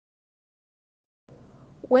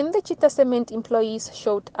When the Cheetah Cement employees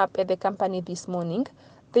showed up at the company this morning,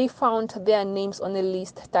 they found their names on a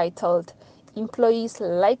list titled Employees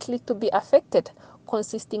Likely to be Affected,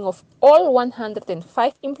 consisting of all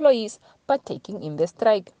 105 employees partaking in the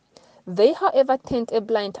strike. They, however, turned a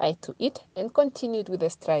blind eye to it and continued with the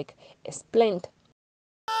strike as planned.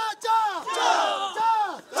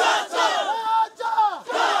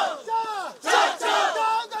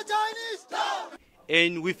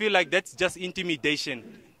 And we feel like that's just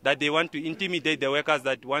intimidation, that they want to intimidate the workers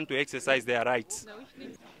that want to exercise their rights.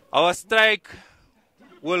 Our strike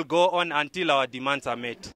will go on until our demands are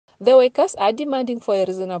met. The workers are demanding for a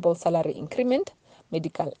reasonable salary increment,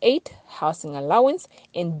 medical aid, housing allowance,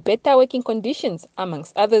 and better working conditions,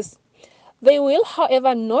 amongst others. They will,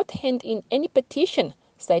 however, not hand in any petition,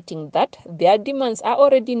 citing that their demands are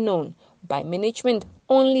already known by management.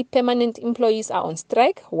 Only permanent employees are on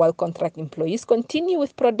strike, while contract employees continue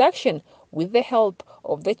with production with the help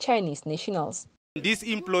of the Chinese nationals. These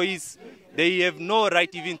employees, they have no right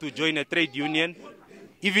even to join a trade union.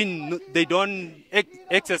 Even they don't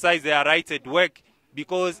exercise their rights at work,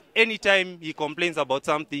 because anytime he complains about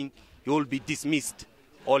something, he will be dismissed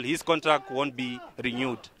or his contract won't be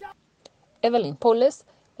renewed. Evelyn Polis,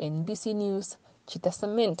 NBC News, Cheetah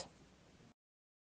Cement.